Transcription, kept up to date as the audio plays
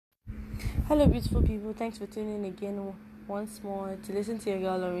Hello, beautiful people. Thanks for tuning in again once more to listen to your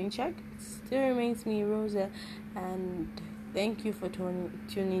girl on Check. It still remains me, Rosa, and thank you for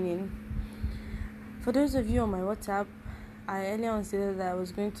tuning in. For those of you on my WhatsApp, I earlier on said that I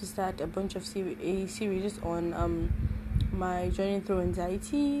was going to start a bunch of series on my journey through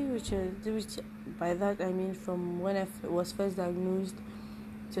anxiety, which by that I mean from when I was first diagnosed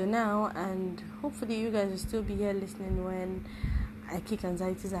to now, and hopefully you guys will still be here listening when I kick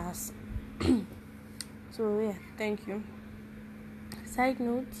anxiety's ass. So yeah, thank you. Side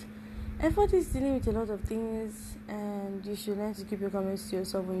note, effort is dealing with a lot of things, and you should learn to keep your comments to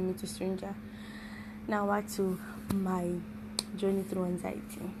yourself when you meet a stranger. Now back to my journey through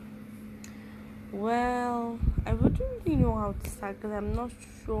anxiety. Well, I wouldn't really know how to start because I'm not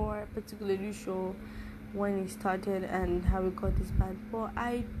particularly sure when it started and how it got this bad. But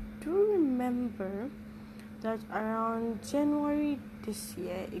I do remember that around January this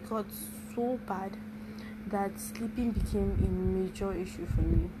year, it got so bad that sleeping became a major issue for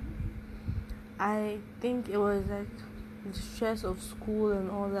me. I think it was like the stress of school and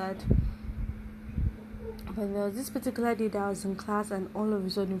all that. But there was this particular day that I was in class, and all of a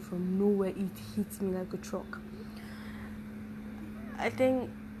sudden from nowhere it hit me like a truck. I think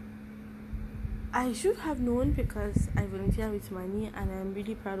I should have known because I volunteer with Mani, and I'm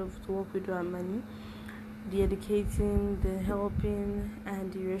really proud of the work we do at Mani. The educating, the helping,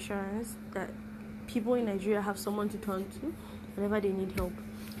 and the reassurance that people in Nigeria have someone to turn to whenever they need help.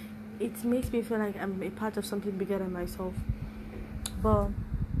 It makes me feel like I'm a part of something bigger than myself. But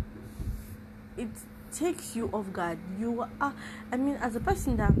it takes you off guard. As a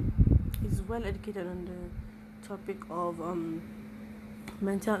person that is well educated on the topic of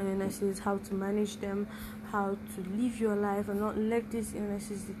mental illnesses, how to manage them, how to live your life and not let these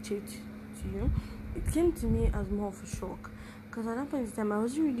illnesses dictate to you, it came to me as more of a shock. Because at that point in time, I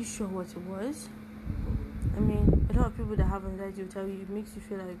wasn't really sure what it was. A lot of people that have anxiety will tell you it makes you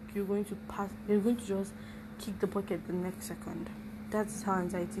feel like you're going to just kick the bucket the next second. That's how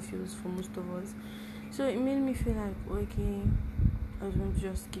anxiety feels for most of us. So it made me feel like, okay, I was going to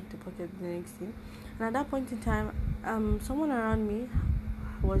just kick the bucket the next day. And at that point in time, someone around me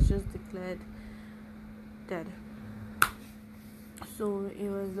was just declared dead. So it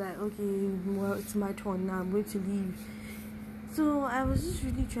was like, okay, well, it's my turn now, I'm going to leave. So I was just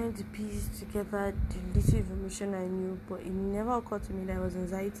really trying to piece together the little information I knew, but it never occurred to me that it was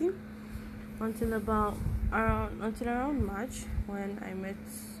anxiety until around March, when I met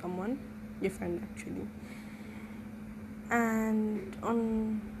someone, a friend actually. And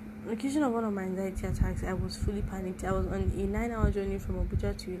on occasion of one of my anxiety attacks, I was fully panicked. I was on a 9-hour journey from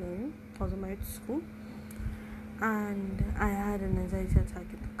Abuja to Ilorin. I was on my way to school, and I had an anxiety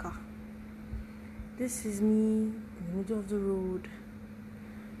attack in the car. This is me in the middle of the road,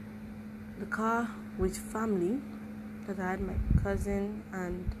 the car with family, that I had my cousin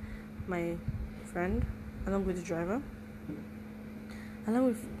and my friend along with the driver, along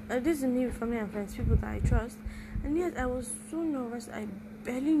with this is me with family and friends, people that I trust. And yet I was so nervous, I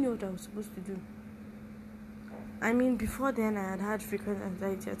barely knew what I was supposed to do. Before then I had frequent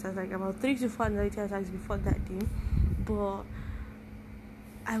anxiety attacks, like about 3 to 4 anxiety attacks before that day, but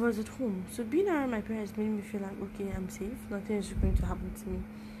I was at home, so being around my parents made me feel like, okay, I'm safe, nothing is going to happen to me.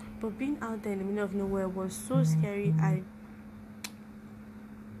 But being out there in the middle of nowhere was so scary. I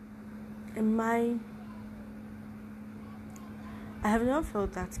have never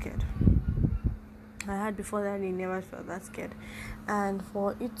felt that scared. I had before that, I never felt that scared. And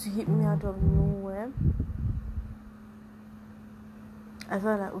for it to hit me out of nowhere, I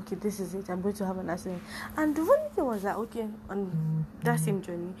felt like, okay, this is it, I'm going to have an accident. And the funny thing was that, okay, on that same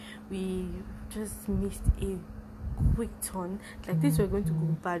journey, we just missed a quick turn. Like, this, we're going to go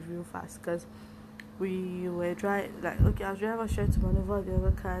bad real fast, because we were our driver tried to maneuver the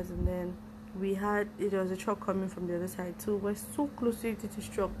other cars, and then there was a truck coming from the other side, so we're so close to this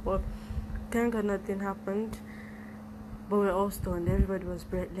truck, but thank God nothing happened. But we're all stunned. Everybody was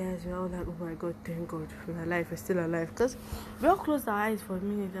breathless. We're all like, oh my God, thank God we're alive, we're still alive. Because we all closed our eyes for a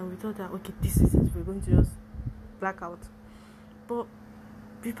minute and we thought that, okay, this is it, we're going to just black out. But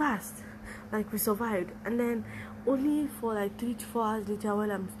we passed, like we survived. And then only for like 3 to 4 hours later,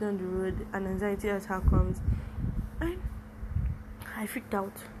 while I'm still on the road, an anxiety attack comes, and I freaked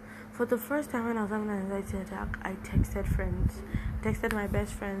out. For the first time when I was having an anxiety attack, I texted my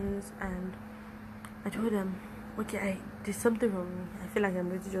best friends, and I told them, okay, there's something wrong with me. I feel like I'm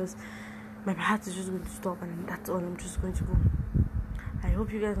going to just, my heart is just going to stop, and that's all, I'm just going to go. I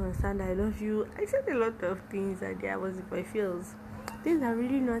hope you guys understand that I love you. I said a lot of things, and I was in my feels. Things are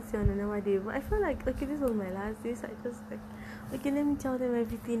really not on a normal day, but I felt like, okay, this was my last day, so I just like, Okay, let me tell them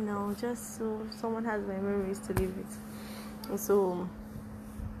everything now, just so someone has my memories to live with. And so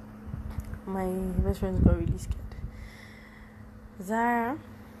my best friends got really scared. Zara,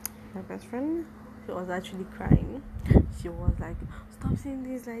 my best friend, she was actually crying. She was like, "Stop saying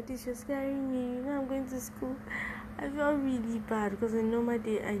this like this, you're scaring me. You know I'm going to school." I felt really bad because on a normal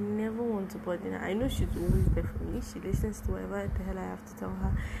day I never want to bother her. I know she's always there for me. She listens to whatever the hell I have to tell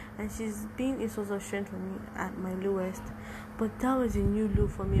her, and she's been a source of strength for me at my lowest. But that was a new low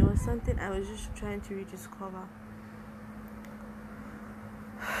for me. It was something I was just trying to rediscover.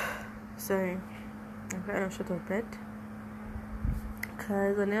 Sorry, I'm kind of short of breath.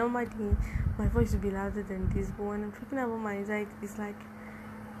 Because on a normal day, my voice will be louder than this. But when I'm talking about my anxiety, it's like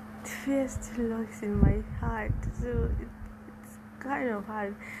fear still lurks in my heart. So it's kind of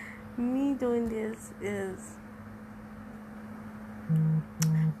hard. Me doing this is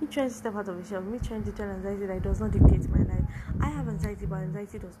me trying to step out of the shell. Me trying to tell anxiety that it does not dictate my life. I have anxiety, but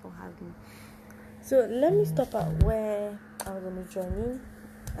anxiety does not have me. So let me stop at where I was on the journey,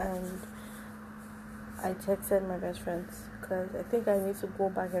 and I texted my best friends because I think I need to go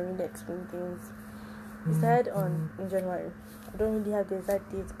back and really explain things. We started in January. I don't really have the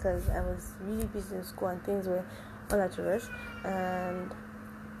exact date because I was really busy in school and things were all at rush. And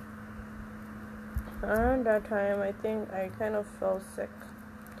around that time, I think I kind of felt sick.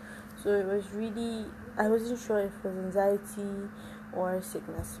 So it was really, I wasn't sure if it was anxiety or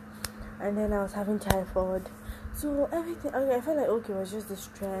sickness. And then I was having typhoid. So everything, okay, I felt like, okay, it was just the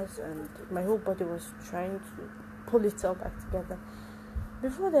stress and my whole body was trying to pull itself back together.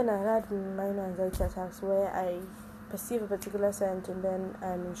 Before then, I had minor anxiety attacks where I perceive a particular scent and then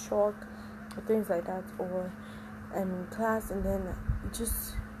I'm in shock or things like that, or I'm in class and then it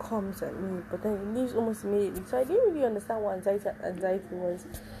just comes at me, but then it leaves almost immediately. So I didn't really understand what anxiety was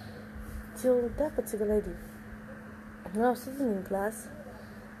till that particular day. When I was sitting in class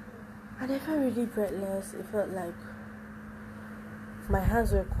and I felt really breathless. It felt like my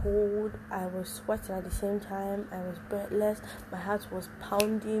hands were cold, I was sweating at the same time, I was breathless, my heart was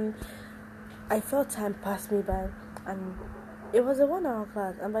pounding. I felt time pass me by, and it was a 1 hour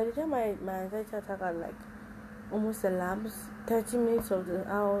class, and by the time my anxiety attack had like almost elapsed, 30 minutes of the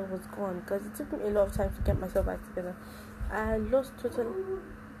hour was gone because it took me a lot of time to get myself back together. I lost total.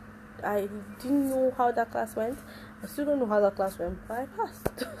 I didn't know how that class went. I still don't know how that class went, but I passed.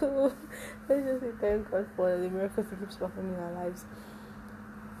 Let's just say thank God for the miracles He keeps performing in our lives.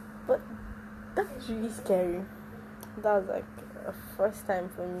 But that was really scary. That was like a first time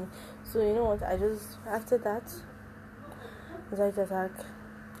for me. So you know what? I just after that anxiety attack,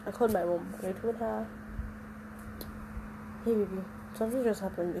 I called my mom and I told her, "Hey baby, something just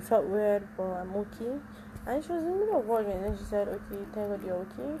happened. It felt weird, but I'm okay." And she was in the middle of work, and then she said, "Okay, thank God you're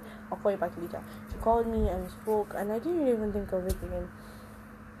okay. I'll call you back later." She called me and we spoke, and I didn't really even think of it again.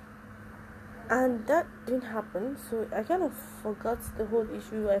 And that didn't happen, so I kind of forgot the whole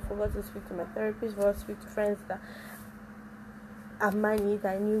issue. I forgot to speak to my therapist, forgot to speak to friends that at my need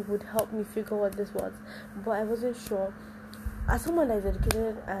I knew would help me figure what this was, but I wasn't sure. As someone that is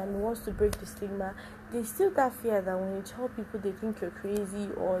educated and wants to break the stigma, there's still that fear that when you tell people they think you're crazy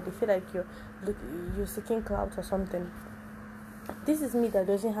or they feel like you're seeking clout or something. This is me that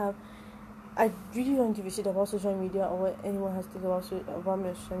doesn't have. I really don't give a shit about social media or what anyone has to think about me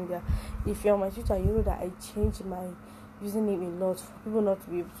on social media. If you're on my Twitter, you know that I changed my username a lot for people not to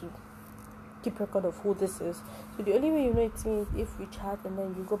be able to keep record of who this is. So the only way you know it's me is if we chat and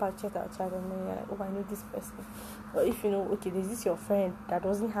then you go back check our chat and then you're like, oh, I know this person. Or if you know, okay, there's this your friend that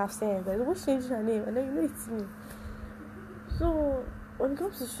doesn't have sense, like, what's changing her name? And then you know it's me. So when it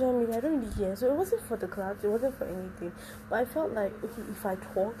comes to social media, I don't really care. So it wasn't for the clout, it wasn't for anything. But I felt like, okay, if I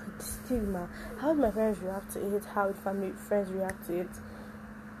talk, the stigma, how would my parents react to it? How would family friends react to it?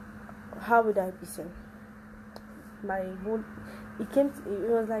 How would I be seen? It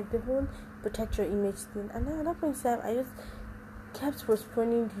was like the whole protect your image thing. And then at that point in time, I just kept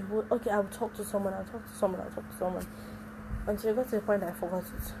postponing the whole, okay, I'll talk to someone. Until I got to the point that I forgot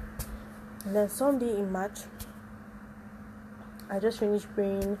it. And then someday in March, I just finished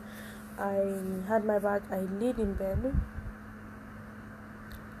praying. I had my bag. I laid in bed.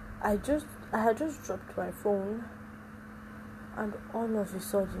 I had just dropped my phone, and all of a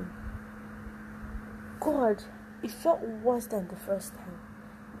sudden, God, it felt worse than the first time.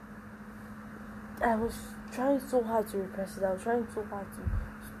 I was trying so hard to repress it. I was trying so hard to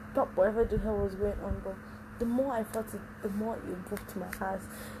stop whatever the hell was going on, but the more I felt it, the more it broke my ass.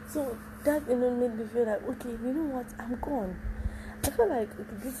 So that made me feel like, okay, you know what? I'm gone. I felt like,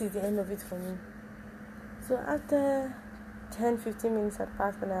 okay, this is the end of it for me. So after 10-15 minutes had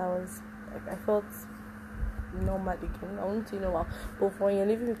passed and I felt normal again. I won't say normal, but when you're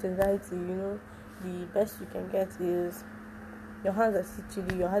living with anxiety, the best you can get is your hands are still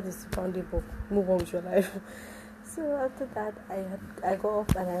chilly, your heart is still pounding, but move on with your life. So after that, I got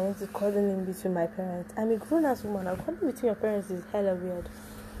off and I went to cuddling between my parents. I'm a grown-ass woman. I'm cuddling between your parents is hella weird.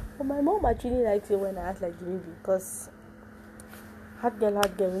 But my mom actually likes it when I act like the baby, because hard girl,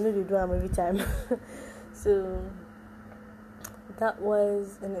 they do them every time. So that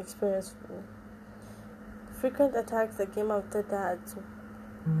was an experience for me. Frequent attacks that came after that.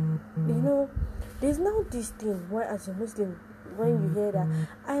 There's now this thing where, as a Muslim, when you hear that,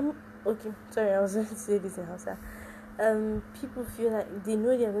 I'm okay. Sorry, I was going to say this in Hausa. People feel like they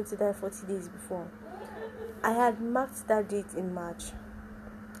know they are going to die 40 days before. I had marked that date in March,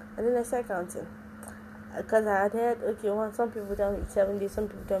 and then I started counting, because I had heard, some people tell me it's 7 days, some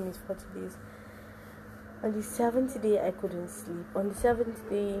people tell me it's 40 days. On the 7th day, I couldn't sleep. On the 7th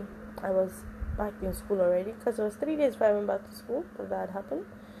day, I was back in school already, because it was 3 days before I went back to school, because that had happened.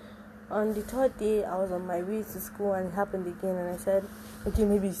 On the 3rd day, I was on my way to school, and it happened again, and I said, okay,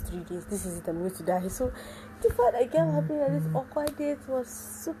 maybe it's 3 days, this is it, I'm going to die. So the fact I kept happening at this awkward date was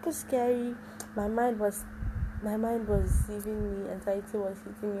super scary. My mind was deceiving me, anxiety was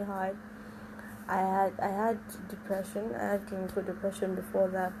hitting me hard. I had depression. I had clinical depression before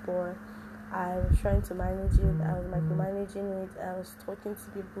that, but I was trying to manage it. I was micromanaging it. I was talking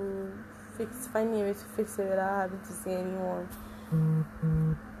to people, finding a way to fix it without having to see anyone.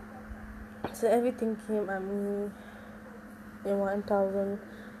 So everything came at me in 1,000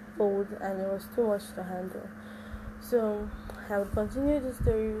 fold, and it was too much to handle. So I would continue the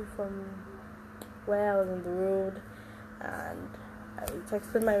story from where I was on the road, and I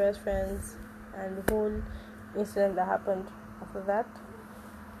texted my best friends, and the whole incident that happened after that.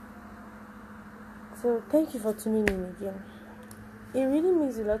 So thank you for tuning in again. It really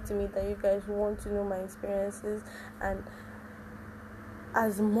means a lot to me that you guys want to know my experiences, and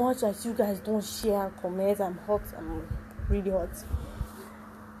as much as you guys don't share and comment, I'm really hot.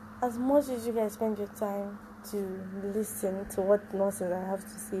 As much as you guys spend your time to listen to what nonsense I have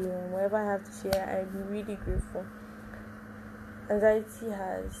to say and whatever I have to share, I'm really grateful. Anxiety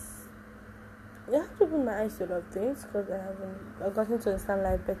has opened my eyes to a lot of things, because I've gotten to understand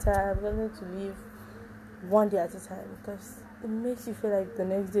life better. I've gotten to live one day at a time, because it makes you feel like the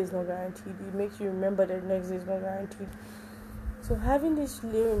next day is not guaranteed. It makes you remember that the next day is not guaranteed. So having this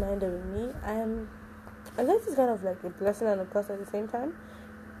little reminder with me, anxiety is kind of like a blessing and a curse at the same time.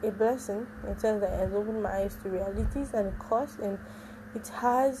 A blessing in the sense that it has opened my eyes to realities, and a curse, and it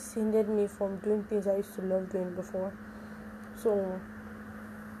has hindered me from doing things I used to love doing before. So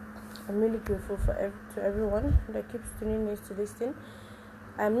I'm really grateful to everyone that keeps tuning in to listen.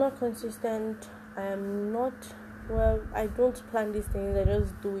 I'm not consistent. I don't plan these things. I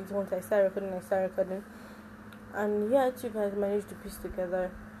just do it. Once I start recording. And yet you guys manage to piece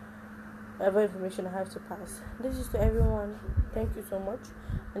together whatever information I have to pass. This is to everyone. Thank you so much.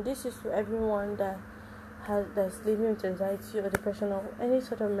 And this is to everyone that's living with anxiety or depression or any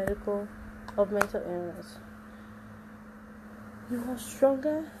sort of medical or mental illness. You are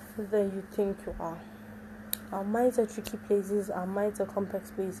stronger than you think you are. Our minds are tricky places, our minds are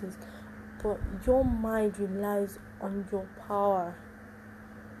complex places, but your mind relies on your power.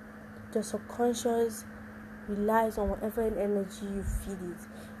 The subconscious relies on whatever energy you feed it.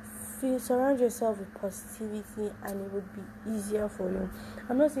 Surround yourself with positivity, and it would be easier for you.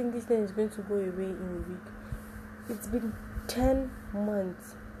 I'm not saying this thing is going to go away in a week. It's been 10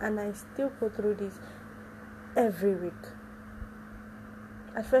 months and I still go through this every week.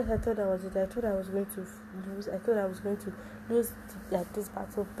 At first I thought I was going to lose. I thought I was going to lose at this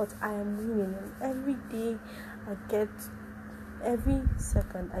battle, but I am winning. And every day every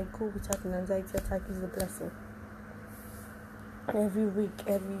second I go without an anxiety attack is a blessing. Every week,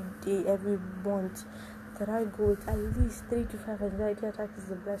 every day, every month that I go with at least 3 to 5 anxiety attacks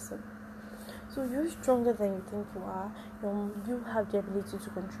is a blessing. So you're stronger than you think you are. You have the ability to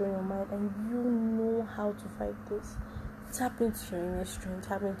control your mind, and you know how to fight this. Tap into your inner strength,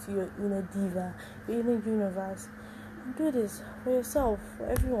 tap into your inner diva, your inner universe, and do this for yourself, for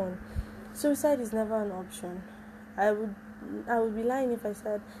everyone. Suicide is never an option. I would be lying if I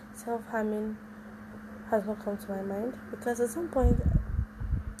said self-harming has not come to my mind, because at some point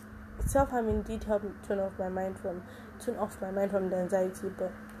self-harming did help me turn off my mind from the anxiety,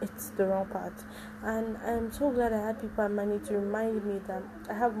 but it's the wrong path. And I'm so glad I had people at Money to remind me that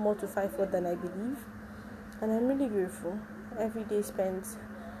I have more to fight for than I believe, and I'm really grateful. Every day spent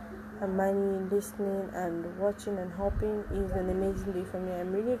at Money listening and watching and helping is an amazing day for me.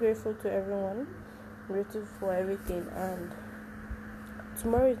 I'm really grateful to everyone, grateful for everything, and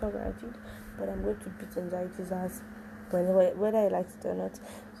tomorrow is not guaranteed. but I'm going to beat anxiety's ass whether I like it or not.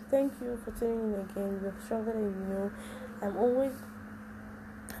 So thank you for tuning in again. You're stronger than you know. I'm always,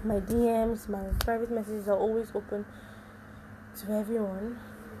 my DMs, my private messages are always open to everyone.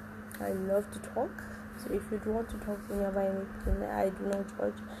 I love to talk. So if you want to talk to me about anything, I do not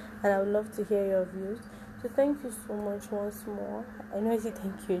judge, and I would love to hear your views. So thank you so much once more. I know I say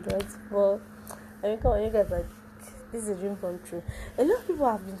thank you, right? But I mean, come on, you guys, like, this is a dream come true. A lot of people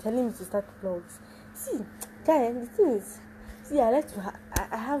have been telling me to start vlogs. See, guys, the thing is, I like to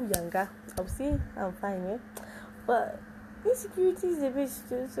I have younger. I'll say I'm fine, yeah? But insecurity is a bitch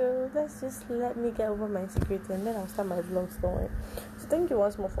too, so let's just let me get over my insecurity and then I'll start my vlogs going. So thank you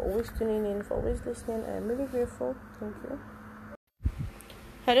once more for always tuning in, for always listening. I'm really grateful. Thank you.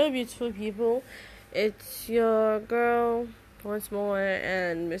 Hello, beautiful people. It's your girl once more,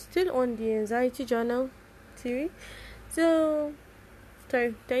 and we're still on the Anxiety Journal series. So,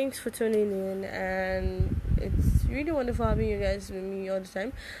 sorry, thanks for tuning in, and it's really wonderful having you guys with me all the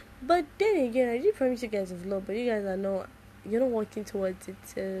time. But then again, I did promise you guys a vlog, but you guys are not, you're not working towards it.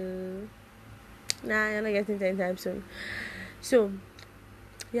 So, you're not getting it anytime soon. So,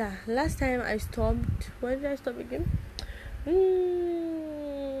 yeah, last time I stopped. Where did I stop again?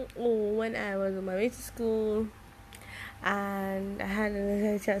 When I was on my way to school and I had an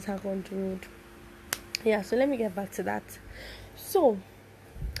anxiety attack on the road. Yeah, so let me get back to that. So,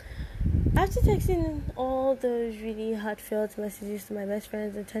 after texting all those really heartfelt messages to my best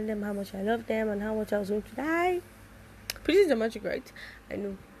friends and telling them how much I love them and how much I was going to die, pretty dramatic, right? I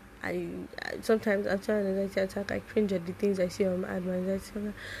know. I sometimes after an anxiety attack, I cringe at the things I see on my anxiety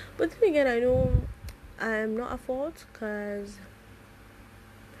attack. But then again, I know I'm not at fault because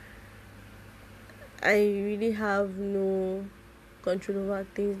I really have no control over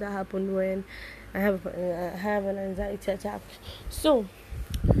things that happen when I have an anxiety attack. So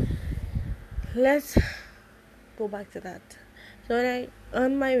let's go back to that. So when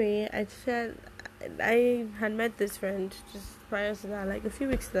on my way, I said I had met this friend just prior to that, like a few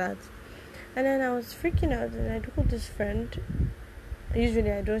weeks to that, and then I was freaking out, and I told this friend.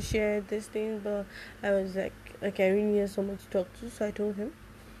 Usually I don't share this thing, but I was like I really need someone to talk to, so I told him.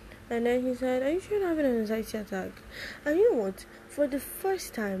 And then he said, "Are you sure you're having an anxiety attack?" And you know what? For the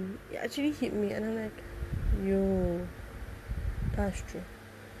first time, it actually hit me, and I'm like, "Yo, that's true."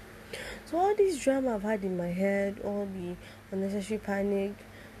 So all this drama I've had in my head, all the unnecessary panic,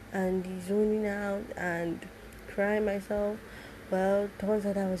 and the zoning out and crying myself, well, turns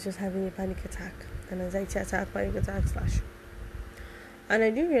out I was just having a panic attack, an anxiety attack, panic attack / And I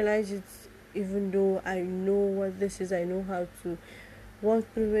didn't realize it, even though I know what this is, I know how to work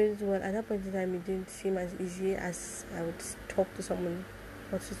through it. Well, at that point in time, it didn't seem as easy as I would talk to someone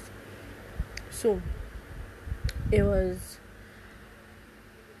about it. So, it was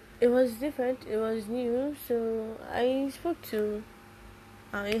different, it was new. So, I spoke to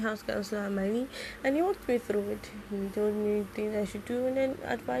our in-house counselor, Amani, and he walked me through it. He told me things I should do and then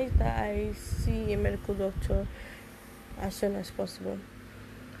advised that I see a medical doctor as soon as possible.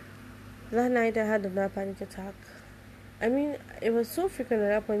 That night I had another panic attack. I mean, it was so frequent at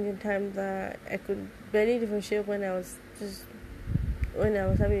that point in time that I could barely differentiate when I was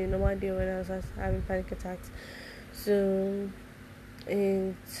having a normal day, when I was having panic attacks. So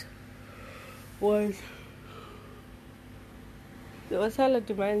it was hella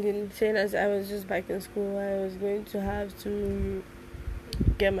demanding, saying as I was just back in school, I was going to have to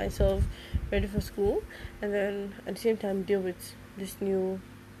get myself ready for school and then at the same time deal with this new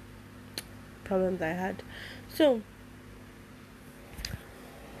problem that I had. So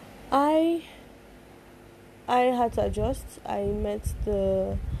I had to adjust. I met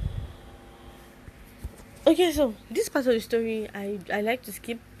the so this part of the story I like to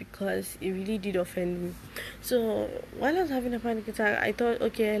skip because it really did offend me. So while I was having a panic attack, I thought,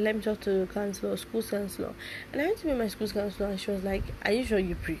 okay, let me talk to the school counselor. And I went to meet my school counselor and she was like, "Are you sure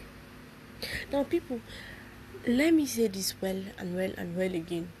you pray?" Now people, let me say this well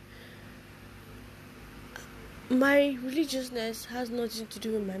again. My religiousness has nothing to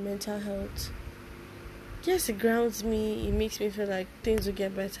do with my mental health. Yes, it grounds me, it makes me feel like things will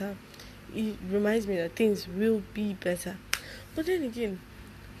get better. It reminds me that things will be better. But then again,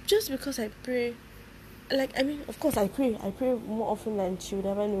 just because I pray, of course I pray more often than she would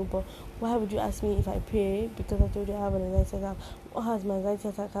ever know, but why would you ask me if I pray because I told you I have an anxiety attack? What has my anxiety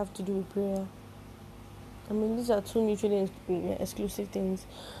attack have to do with prayer? I mean, these are two mutually exclusive things.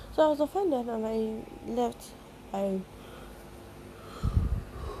 So I was offended and I left. I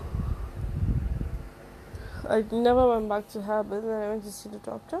never went back to her, but then I went to see the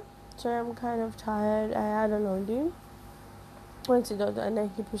doctor. So I'm kind of tired. I had a long day. Went to the doctor and then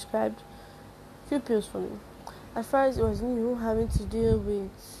he prescribed pills for me. At first, it was new having to deal with.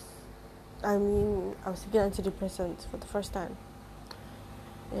 I was taking antidepressants for the first time.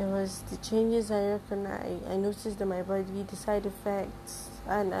 It was the changes I recognized. I noticed in my body, the side effects,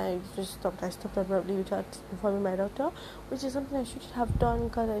 and I just stopped. I stopped abruptly without informing my doctor, which is something I should have done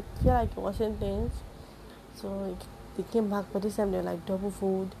because I feel like it wasn't things. So they came back, but this time they're like double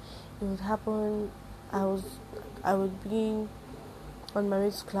fold. It would happen. I would be on my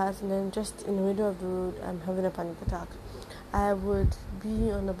way to class, and then just in the middle of the road, I'm having a panic attack. I would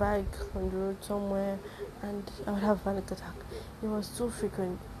be on a bike on the road somewhere, and I would have a panic attack. It was so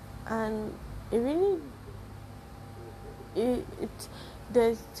frequent, and it really it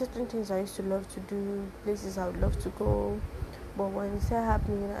there's certain things I used to love to do, places I would love to go, but when it started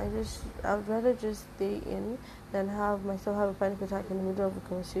happening, I would rather just stay in than have myself have a panic attack in the middle of a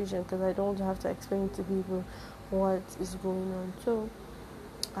conversation, because I don't want to have to explain to people what is going on. So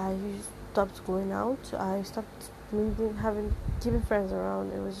I stopped going out. I stopped keeping friends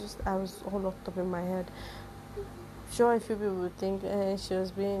around. It was just I was all locked up in my head. Sure, a few people would think she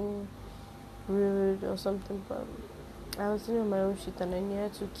was being rude or something, but I was doing my own shit, and I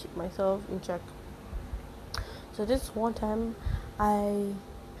needed to keep myself in check. So this one time,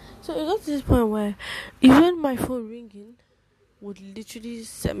 so it got to this point where even my phone ringing would literally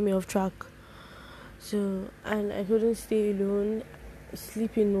set me off track. So, and I couldn't stay alone.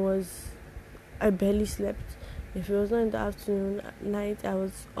 Sleeping was, I barely slept. If it was not in the afternoon, at night, I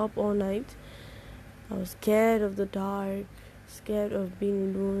was up all night. I was scared of the dark, scared of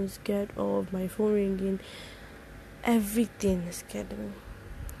being alone, scared of my phone ringing. Everything scared me.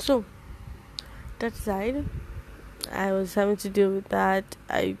 So, that side, I was having to deal with that.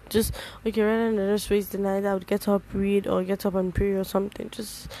 Rather than just waste the night, I would get up, read, or get up and pray or something.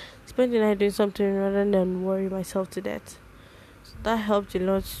 Just spend the night doing something rather than worry myself to death. So that helped a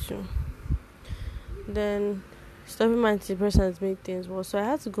lot too. Then stopping my antidepressants made things worse. So I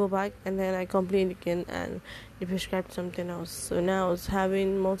had to go back, and then I complained again, and they prescribed something else. So now I was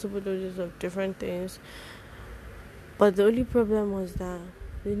having multiple doses of different things. But the only problem was that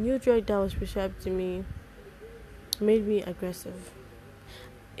the new drug that was prescribed to me made me aggressive.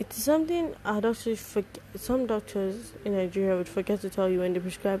 It's something some doctors in Nigeria would forget to tell you when they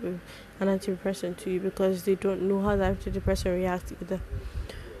prescribe an antidepressant to you, because they don't know how the antidepressant reacts either.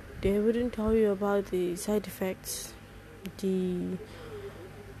 They wouldn't tell you about the side effects. It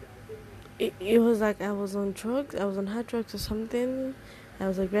was like I was on drugs. I was on hard drugs or something. I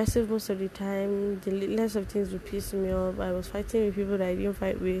was aggressive most of the time. The littlest of things would piss me off. I was fighting with people that I didn't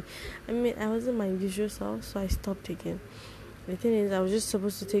fight with. I wasn't my usual self, so I stopped taking. The thing is, I was just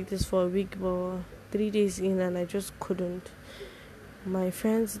supposed to take this for a week, but 3 days in, and I just couldn't. My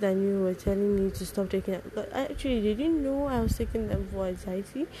friends that knew were telling me to stop taking it. But actually, they didn't know I was taking them for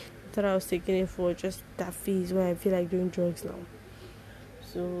anxiety. They thought I was taking it for just that phase where I feel like doing drugs now.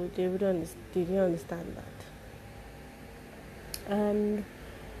 So they didn't understand that. And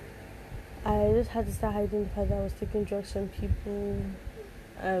I just had to start hiding the fact that I was taking drugs from people.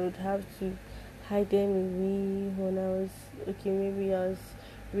 I would have to hide them with me when maybe I was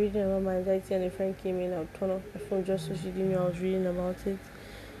reading about my anxiety and a friend came in. I would turn off my phone just so she didn't know I was reading about it.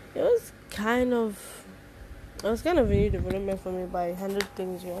 It was kind of a new development for me, but I handled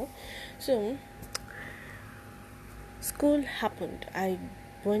things well. So school happened. I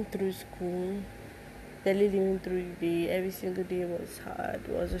went through school, barely living through the day. Every single day was hard,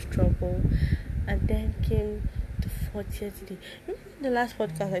 was a struggle. And then came the 40th day. Remember in the last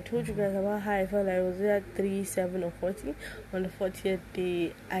podcast I told you guys about how I felt like I was at 3, 7 or 40. On the 40th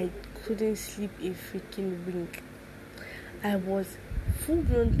day, I couldn't sleep a freaking wink. I was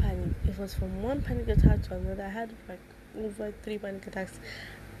full-blown panic. It was from one panic attack to another. I had like over 3 panic attacks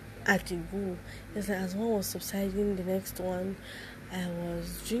at the go. It's like as one was subsiding, the next one, I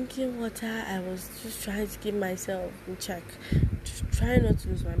was drinking water. I was just trying to keep myself in check, just trying not to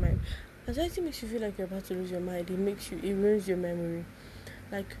lose my mind. Anxiety makes you feel like you're about to lose your mind. It ruins your memory.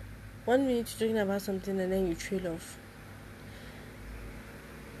 Like 1 minute you're talking about something and then you trail off.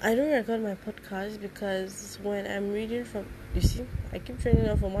 I don't record my podcast because when I'm reading from, you see, I keep training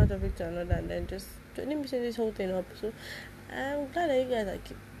off from one topic to another, and then just let me set this whole thing up. So I'm glad that you guys are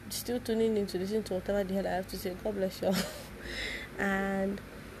still tuning in to listen to whatever the hell I have to say. God bless you. And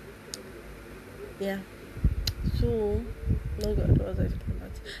yeah, so no God, what was I talking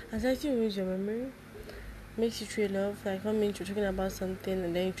about? Anxiety ruins your memory, makes you trail off. Like 1 minute you're talking about something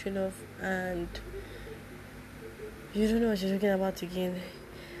and then you trail off and you don't know what you're talking about again.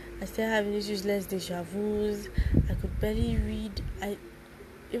 I started having these useless deja vus. I could barely read.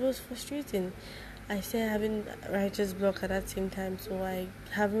 It was frustrating. I started having writer's block at that same time, so I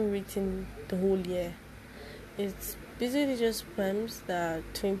haven't written the whole year. It's basically just poems that are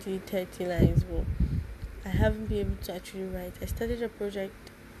 20, 30 lines, but I haven't been able to actually write. I started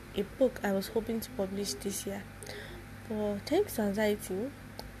a book I was hoping to publish this year, but thanks to anxiety,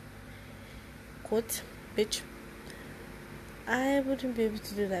 quote, bitch, I wouldn't be able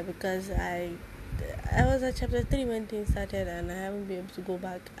to do that because I was at chapter 3 when things started, and I haven't been able to go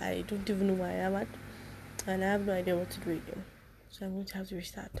back. I don't even know where I am at, and I have no idea what to do again. So I'm going to have to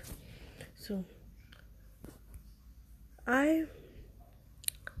restart. So I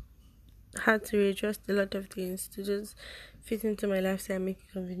had to readjust a lot of things to just fit into my lifestyle and make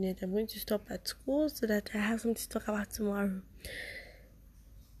it convenient. I'm going to stop at school so that I have something to talk about tomorrow.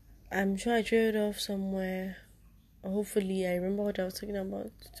 I'm sure I trailed off somewhere. Hopefully I remember what I was talking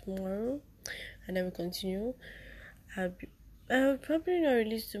about tomorrow, and then we continue. I'll probably not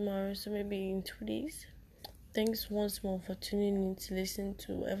release tomorrow, so maybe in 2 days. Thanks once more for tuning in to listen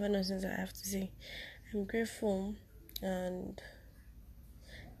to whatever nonsense I have to say. I'm grateful, and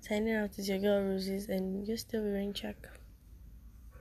signing out is your girl Roses, and you're still wearing check.